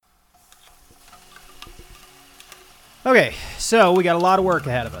Okay, so we got a lot of work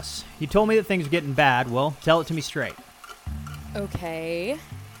ahead of us. You told me that things are getting bad. Well, tell it to me straight. Okay.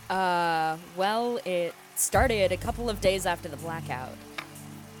 Well, it started a couple of days after the blackout.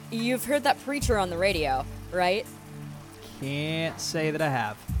 You've heard that preacher on the radio, right? Can't say that I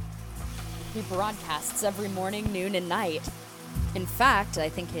have. He broadcasts every morning, noon, and night. In fact, I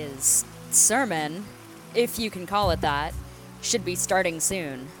think his sermon, if you can call it that, should be starting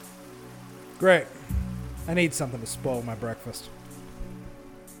soon. Great. I need something to spoil my breakfast.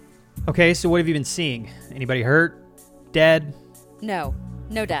 Okay, so what have you been seeing? Anybody hurt? Dead? No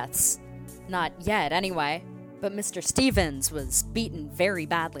deaths. Not yet, anyway. But Mr. Stevens was beaten very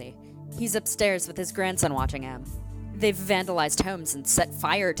badly. He's upstairs with his grandson watching him. They've vandalized homes and set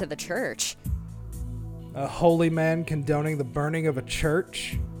fire to the church. A holy man condoning the burning of a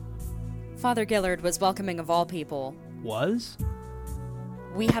church? Father Gillard was welcoming of all people. Was?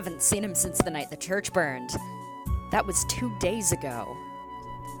 We haven't seen him since the night the church burned. That was 2 days ago.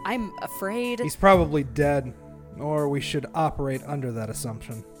 I'm afraid... He's probably dead, or we should operate under that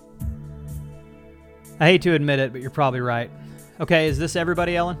assumption. I hate to admit it, but you're probably right. Okay, is this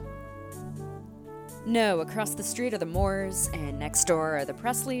everybody, Ellen? No, across the street are the Moores, and next door are the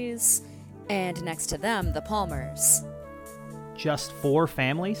Presleys, and next to them, the Palmers. Just 4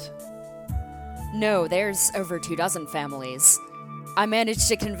 families? No, there's over 24 families. I managed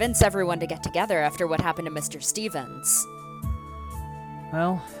to convince everyone to get together after what happened to Mr. Stevens.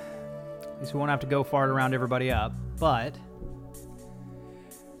 Well, at least we won't have to go far to round everybody up, but...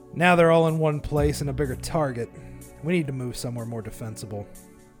 Now they're all in one place and a bigger target. We need to move somewhere more defensible.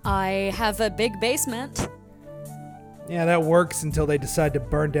 I have a big basement. Yeah, that works until they decide to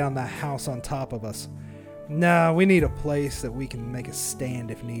burn down the house on top of us. Nah, we need a place that we can make a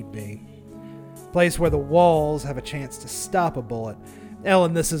stand if need be. Place where the walls have a chance to stop a bullet.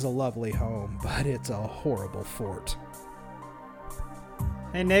 Ellen, this is a lovely home, but it's a horrible fort.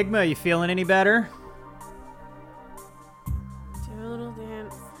 Hey, Enigma, you feeling any better? Do a little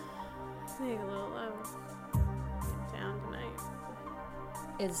dance. Sing a little low. Get down tonight.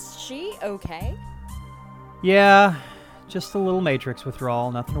 Is she okay? Yeah, just a little Matrix withdrawal,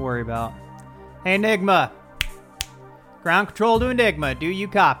 nothing to worry about. Hey, Enigma! Ground control to Enigma, do you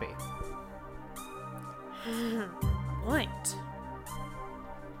copy? What?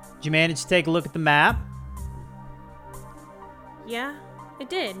 Did you manage to take a look at the map? Yeah, I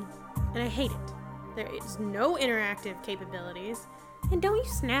did. And I hate it. There is no interactive capabilities. And don't you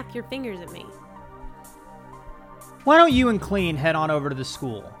snap your fingers at me. Why don't you and Clean head on over to the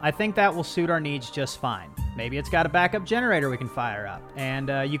school? I think that will suit our needs just fine. Maybe it's got a backup generator we can fire up,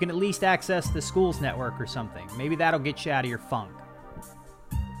 and you can at least access the school's network or something. Maybe that'll get you out of your funk.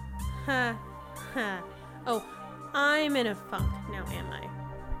 Ha. Oh, I'm in a funk now, am I?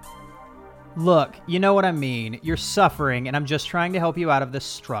 Look, you know what I mean. You're suffering, and I'm just trying to help you out of this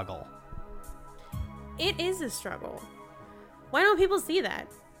struggle. It is a struggle. Why don't people see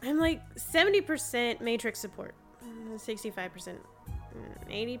that? I'm like 70% Matrix support, 65%,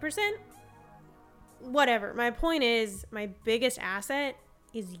 80%. Whatever. My point is, my biggest asset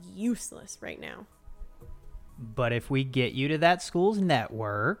is useless right now. But if we get you to that school's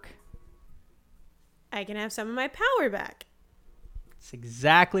network... I can have some of my power back. It's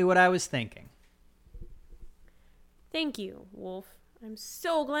exactly what I was thinking. Thank you, Wolf. I'm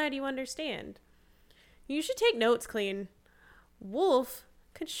so glad you understand. You should take notes, Clean. Wolf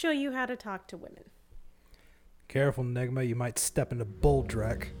could show you how to talk to women. Careful, Enigma, you might step into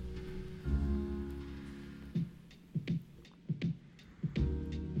Bulldrek.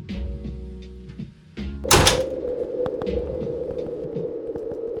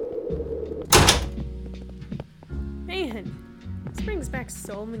 Man, this brings back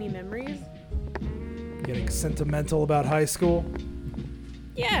so many memories. Getting sentimental about high school?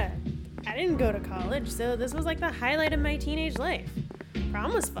 Yeah, I didn't go to college, so this was like the highlight of my teenage life.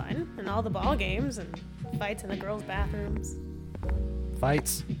 Prom was fun, and all the ball games, and fights in the girls' bathrooms.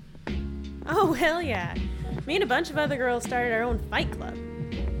 Fights? Oh, hell yeah. Me and a bunch of other girls started our own fight club.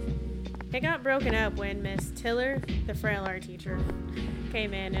 It got broken up when Miss Tiller, the frail art teacher,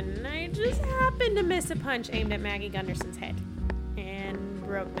 came in, and I just happened to miss a punch aimed at Maggie Gunderson's head. And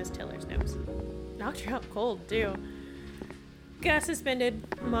broke Miss Tiller's nose. Knocked her out cold, too. Got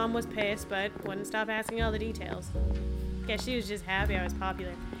suspended. Mom was pissed, but wouldn't stop asking all the details. Guess she was just happy I was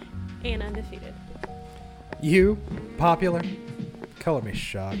popular and undefeated. You? Popular? Color me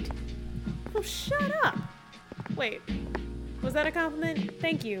shocked. Oh, shut up! Wait, was that a compliment?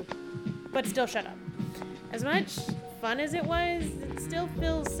 Thank you. But still shut up. As much fun as it was, it still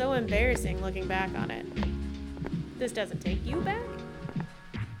feels so embarrassing looking back on it. This doesn't take you back?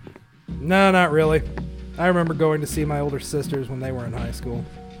 No, not really. I remember going to see my older sisters when they were in high school.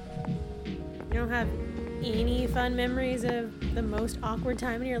 You don't have any fun memories of the most awkward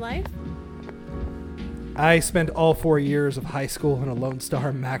time in your life? I spent all 4 years of high school in a Lone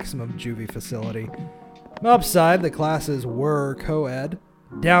Star maximum juvie facility. Upside, the classes were co-ed.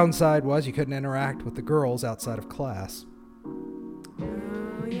 Downside was you couldn't interact with the girls outside of class.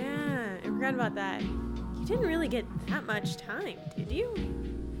 Oh, yeah. I forgot about that. You didn't really get that much time, did you?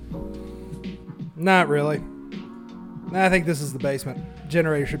 Not really. I think this is the basement.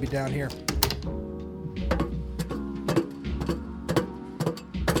 Generator should be down here.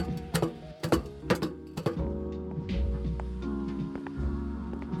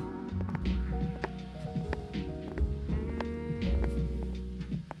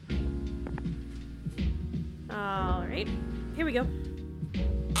 All right. Here we go.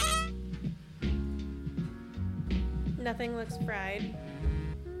 Nothing looks fried.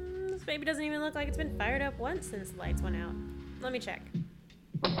 This baby doesn't even look like it's been fired up once since the lights went out. Let me check.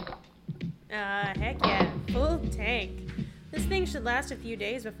 Heck yeah. Full tank. This thing should last a few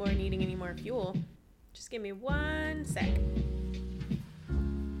days before needing any more fuel. Just give me 1 sec.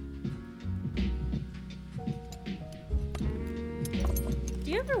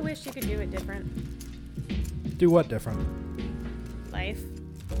 Do you ever wish you could do it different? Do what different? Life.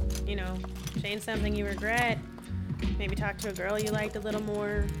 You know, change something you regret. Maybe talk to a girl you liked a little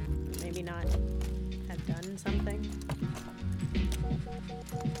more. Maybe not have done something.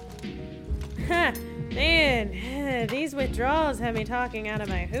 Ha! Man, these withdrawals have me talking out of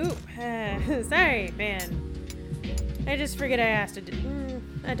my hoop. Sorry, man. I just forget I asked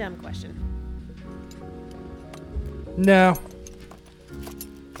a dumb question. No.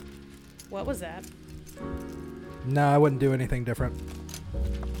 What was that? No, I wouldn't do anything different.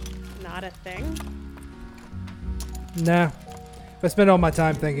 Not a thing? No. If I spend all my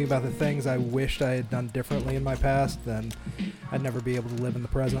time thinking about the things I wished I had done differently in my past, then I'd never be able to live in the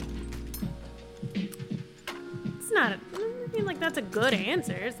present. It's not that's a good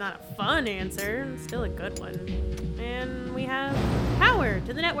answer. It's not a fun answer. It's still a good one. And we have power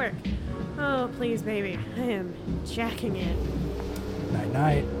to the network. Oh, please, baby. I am jacking it.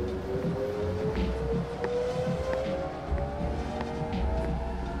 Night-night.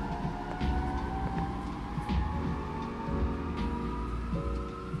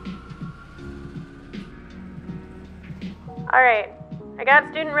 All right. I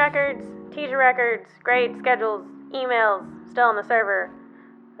got student records, teacher records, grade schedules, emails, still on the server.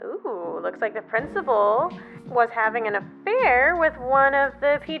 Ooh, looks like the principal was having an affair with one of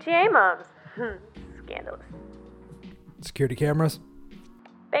the PTA moms. Scandalous. Security cameras?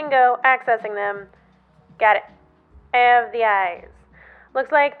 Bingo, accessing them. Got it. I have the eyes.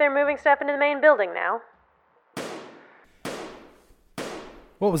 Looks like they're moving stuff into the main building now.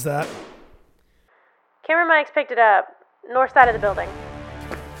 What was that? Camera mics picked it up. North side of the building.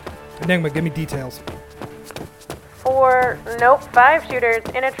 Enigma, give me details. 5 shooters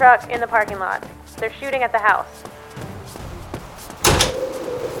in a truck in the parking lot. They're shooting at the house.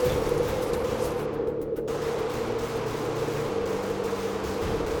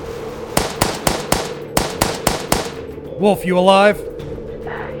 Wolf, you alive?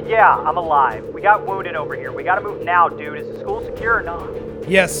 Yeah, I'm alive. We got wounded over here. We gotta move now, dude. Is the school secure or not?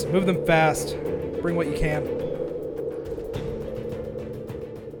 Yes, move them fast. Bring what you can.